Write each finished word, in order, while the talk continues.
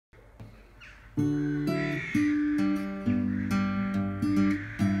Good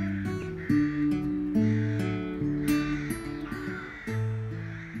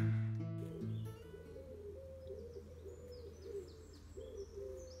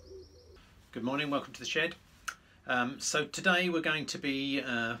morning, welcome to the shed. So today we're going to be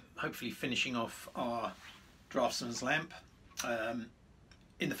hopefully finishing off our Draughtsmans lamp.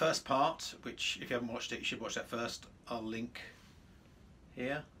 In the first part, which if you haven't watched it you should watch that first, I'll link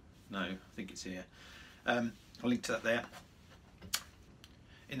here. No, I think it's here. I'll link to that there.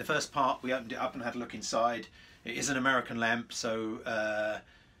 In the first part we opened it up and had a look inside. It is an American lamp, so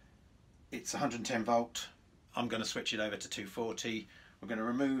it's 110 volt. I'm going to switch it over to 240. We're going to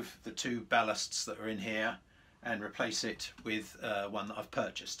remove the two ballasts that are in here and replace it with one that I've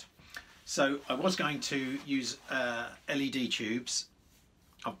purchased. So I was going to use LED tubes.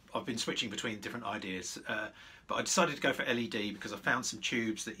 I've been switching between different ideas, but I decided to go for LED because I found some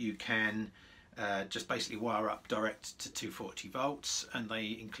tubes that you can just basically wire up direct to 240 volts, and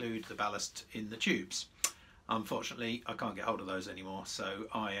they include the ballast in the tubes. Unfortunately, I can't get hold of those anymore, so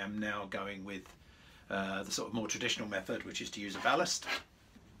I am now going with the sort of more traditional method, which is to use a ballast.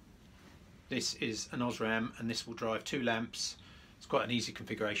 This is an Osram, and this will drive two lamps. It's quite an easy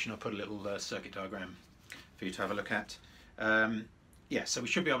configuration. I'll put a little circuit diagram for you to have a look at. Yeah, so we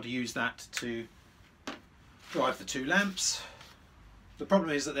should be able to use that to drive the two lamps. The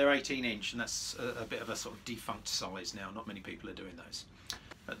problem is that they're 18-inch, and that's a bit of a sort of defunct size now. Not many people are doing those.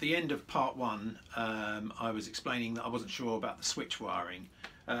 At the end of part one, I was explaining that I wasn't sure about the switch wiring,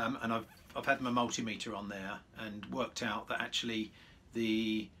 and I've had my multimeter on there and worked out that actually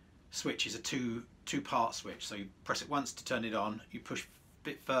the switch is a two-part switch. So you press it once to turn it on, you push a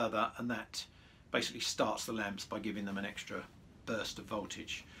bit further, and that basically starts the lamps by giving them an extra burst of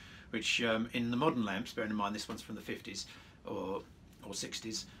voltage, which in the modern lamps, bearing in mind this one's from the 50s or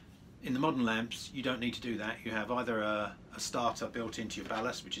 60s, in the modern lamps you don't need to do that. You have either a starter built into your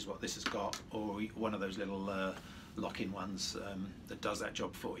ballast, which is what this has got, or one of those little lock-in ones that does that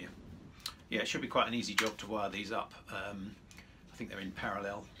job for you. Yeah, it should be quite an easy job to wire these up. I think they're in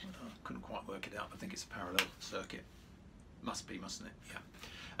parallel. I couldn't quite work it out. I think it's a parallel circuit. Must be, mustn't it? Yeah.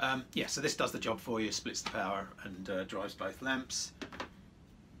 Yeah, so this does the job for you, splits the power and drives both lamps.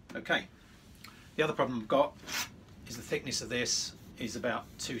 Okay. The other problem I've got is the thickness of this is about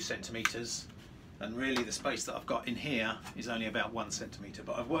 2 centimeters, and really the space that I've got in here is only about 1 centimeter.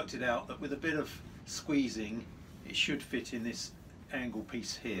 But I've worked it out that with a bit of squeezing, it should fit in this angle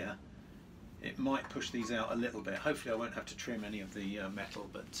piece here. It might push these out a little bit. Hopefully I won't have to trim any of the metal,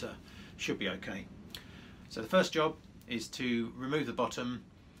 but should be okay. So the first job is to remove the bottom,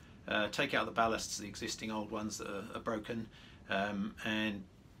 take out the ballasts, the existing old ones that are broken, and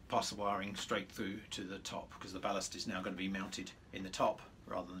pass the wiring straight through to the top, because the ballast is now going to be mounted in the top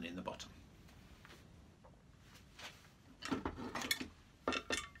rather than in the bottom.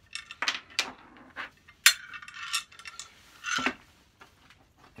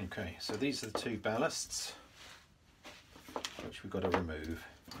 Okay, so these are the two ballasts which we've got to remove.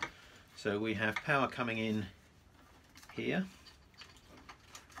 So we have power coming in here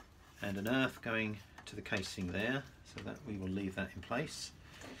and an earth going to the casing there, so that we will leave that in place.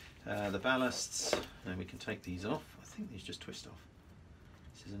 The ballasts, and we can take these off. I think these just twist off.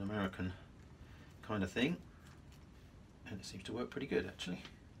 This is an American kind of thing, and it seems to work pretty good actually.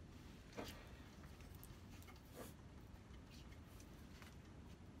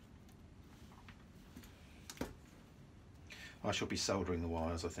 I shall be soldering the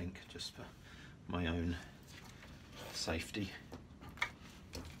wires, I think, just for my own safety.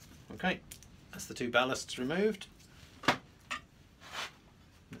 Okay, that's the two ballasts removed.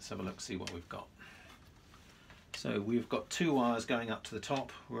 Let's have a look, see what we've got. So we've got two wires going up to the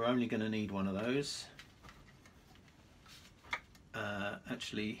top. We're only going to need one of those.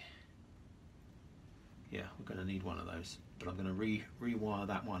 Actually, yeah, we're going to need one of those, but I'm going to rewire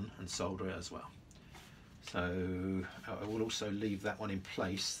that one and solder it as well. So I will also leave that one in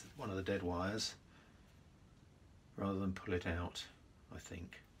place, one of the dead wires, rather than pull it out. I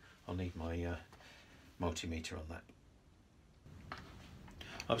think I'll need my multimeter on that.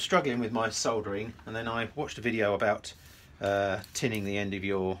 I was struggling with my soldering, and then I watched a video about tinning the end of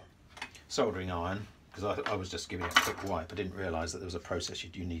your soldering iron, because I was just giving it a quick wipe. I didn't realise that there was a process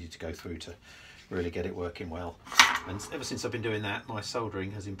you needed to go through to really get it working well. And ever since I've been doing that, my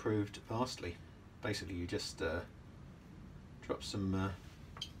soldering has improved vastly. Basically you just drop some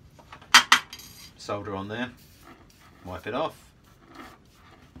solder on there, wipe it off,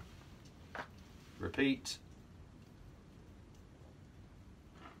 repeat,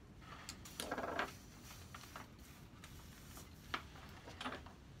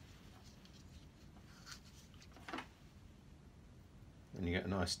 you get a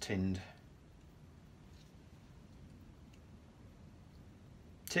nice tinned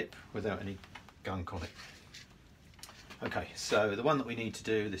tip without any gunk on it. Okay, so the one that we need to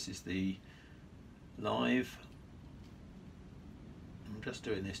do, this is the live. I'm just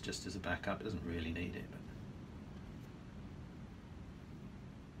doing this just as a backup, it doesn't really need it.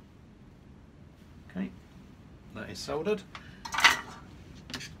 But okay, that is soldered.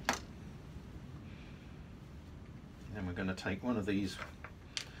 Then we're going to take one of these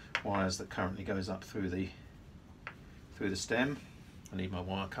wires that currently goes up through the stem. I need my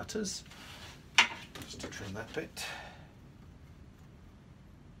wire cutters just to trim that bit.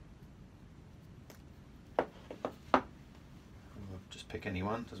 We'll just pick any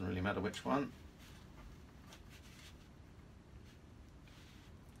one, doesn't really matter which one.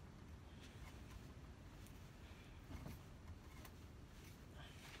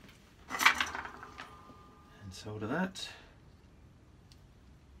 And solder that.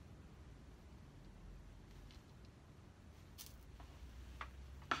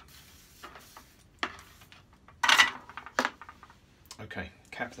 Okay,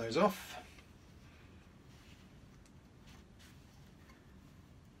 cap those off.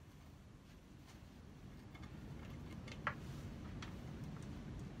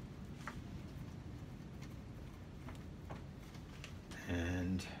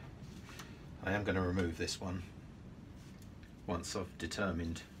 And I am going to remove this one once I've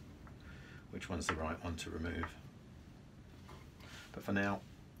determined which one's the right one to remove. But for now,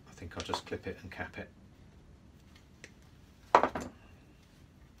 I think I'll just clip it and cap it.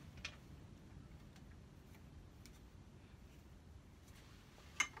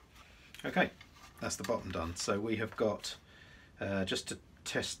 Okay, that's the bottom done. So we have got, just to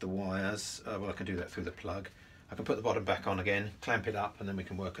test the wires, well, I can do that through the plug. I can put the bottom back on again, clamp it up, and then we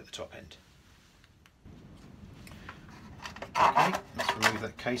can work at the top end. Okay, let's remove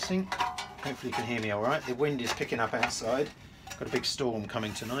that casing. Hopefully you can hear me all right. The wind is picking up outside. Got a big storm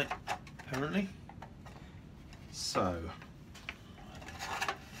coming tonight, apparently. So,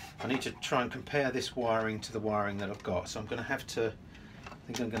 I need to try and compare this wiring to the wiring that I've got. So I'm going to have to, I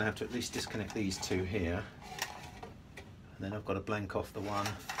think I'm going to have to at least disconnect these two here. And then I've got to blank off the one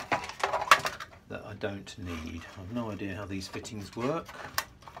that I don't need. I've no idea how these fittings work.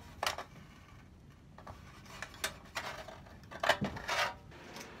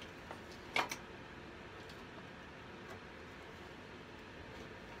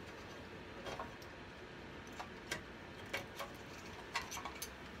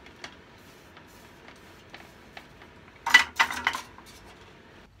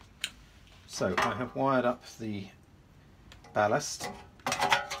 So I have wired up the ballast.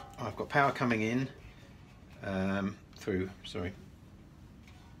 I've got power coming in through,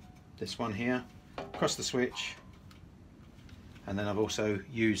 this one here, across the switch, and then I've also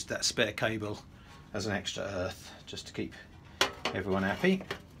used that spare cable as an extra earth just to keep everyone happy.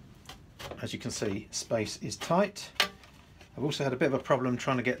 As you can see, space is tight. I've also had a bit of a problem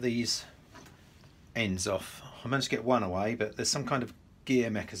trying to get these ends off. I managed to get one away, but there's some kind of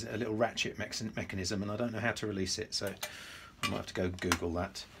gear mechanism, a little ratchet mechanism, and I don't know how to release it, so I might have to go Google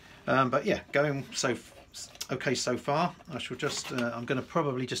that. But yeah, going okay so far. I shall just, I'm going to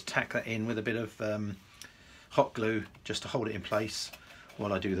probably just tack that in with a bit of hot glue just to hold it in place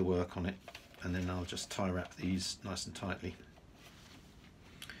while I do the work on it, and then I'll just tie wrap these nice and tightly.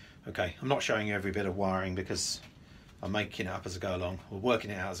 Okay, I'm not showing you every bit of wiring because I'm making it up as I go along, or working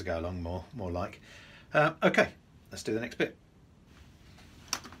it out as I go along, more like. Okay, let's do the next bit.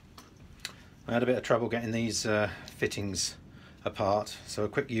 I had a bit of trouble getting these fittings apart, so a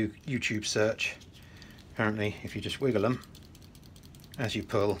quick YouTube search. Apparently if you just wiggle them as you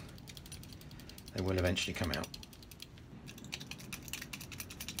pull, they will eventually come out.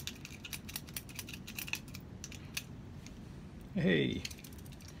 Hey.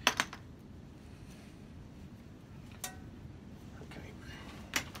 Okay.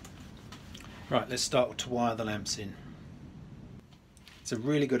 Right, let's start to wire the lamps in. It's a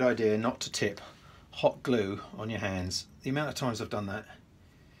really good idea not to tip hot glue on your hands. The amount of times I've done that,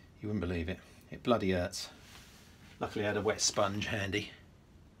 you wouldn't believe it. It bloody hurts. Luckily I had a wet sponge handy.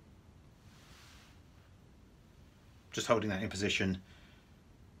 Just holding that in position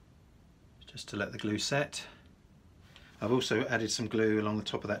just to let the glue set. I've also added some glue along the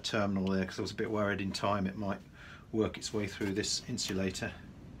top of that terminal there because I was a bit worried in time it might work its way through this insulator.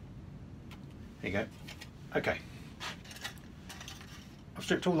 There you go. Okay. I've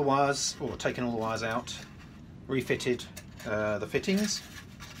stripped all the wires, or taken all the wires out, refitted the fittings,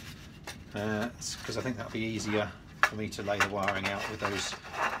 because I think that'll be easier for me to lay the wiring out with those,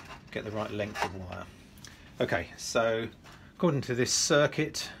 get the right length of wire. Okay, so according to this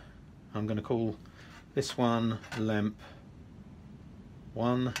circuit, I'm going to call this one lamp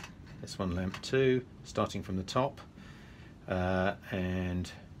 1, this one lamp 2, starting from the top,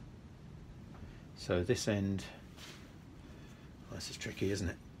 and so this end, well, this is tricky, isn't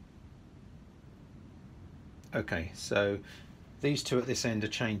it? Okay, so these two at this end are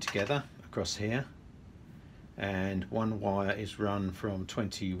chained together across here, and one wire is run from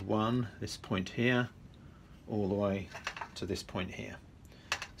 21, this point here, all the way to this point here.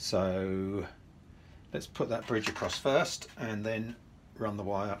 So let's put that bridge across first and then run the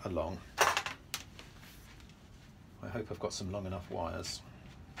wire along. I hope I've got some long enough wires.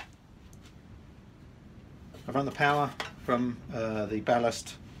 I've run the power from the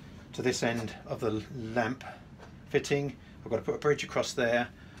ballast to this end of the lamp fitting. I've got to put a bridge across there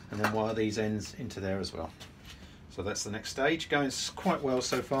and then wire these ends into there as well. So that's the next stage. Going quite well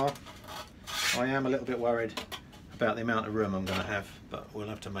so far. I am a little bit worried about the amount of room I'm going to have, but we'll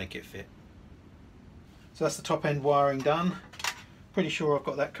have to make it fit. So that's the top end wiring done. Pretty sure I've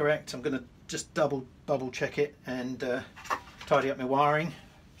got that correct. I'm going to just double check it and tidy up my wiring,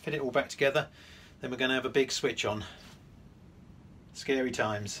 fit it all back together. Then we're going to have a big switch on. Scary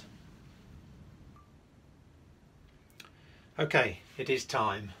times. Okay, it is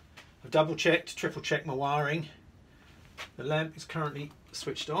time. I've double checked, triple checked my wiring. The lamp is currently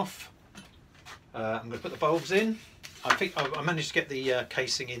switched off. I'm going to put the bulbs in. I think I managed to get the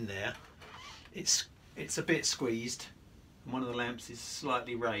casing in there. It's a bit squeezed and one of the lamps is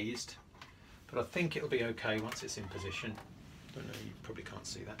slightly raised, but I think it'll be okay once it's in position. Don't know, you probably can't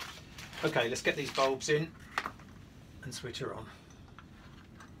see that. Okay, let's get these bulbs in and switch her on.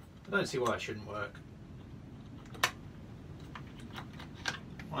 I don't see why it shouldn't work.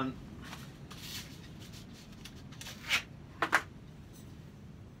 One.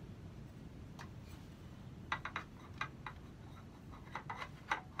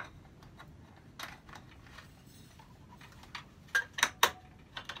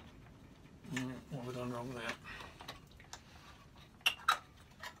 What have we done wrong there?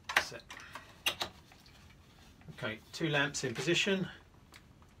 Set. Okay, two lamps in position.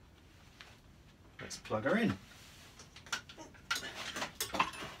 Let's plug her in.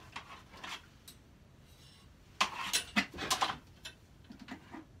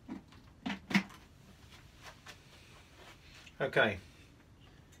 Okay.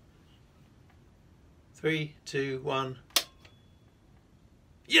 3, 2, 1.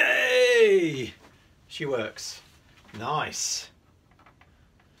 Yay! She works. Nice.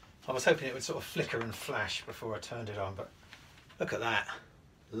 I was hoping it would sort of flicker and flash before I turned it on, but look at that.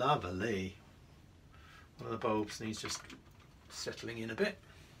 Lovely. One of the bulbs needs just settling in a bit.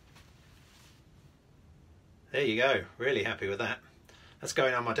 There you go. Really happy with that. That's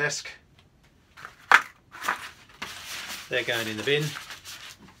going on my desk. They're going in the bin.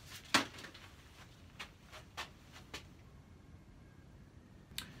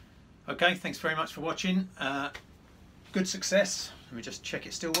 Okay, thanks very much for watching. Good success. Let me just check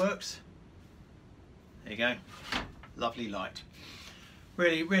it still works. There you go. Lovely light.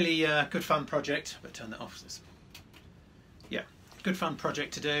 Really good fun project. But turn that off. Yeah, good fun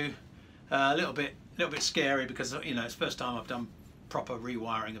project to do. A little bit scary because, you know, it's the first time I've done proper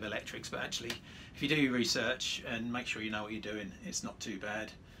rewiring of electrics, but actually if you do your research and make sure you know what you're doing, it's not too bad.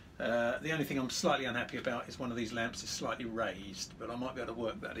 The only thing I'm slightly unhappy about is one of these lamps is slightly raised, but I might be able to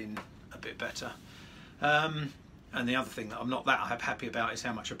work that in a bit better. And the other thing that I'm not that happy about is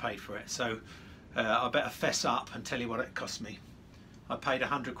how much I paid for it. So I better fess up and tell you what it cost me. I paid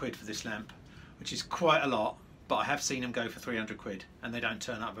 100 quid for this lamp, which is quite a lot, but I have seen them go for 300 quid and they don't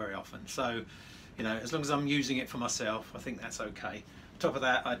turn up very often. So, you know, as long as I'm using it for myself, I think that's okay. On top of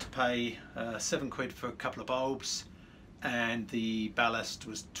that, I had to pay 7 quid for a couple of bulbs, and the ballast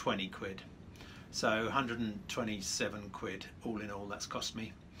was 20 quid. So 127 quid all in all that's cost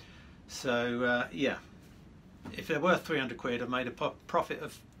me. So yeah, if they're worth 300 quid, I've made a profit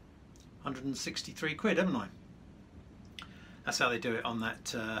of 163 quid, haven't I? That's how they do it on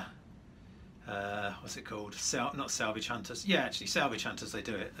that what's it called? Not Salvage Hunters. Yeah, actually Salvage Hunters, they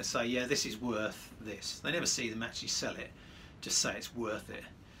do it. They say, yeah, this is worth this. They never see them actually sell it, just say it's worth it.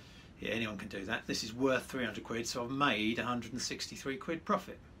 Yeah, anyone can do that. This is worth 300 quid, so I've made 163 quid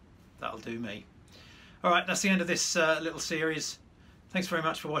profit. That'll do me. Alright, that's the end of this little series. Thanks very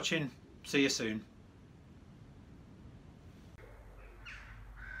much for watching. See you soon.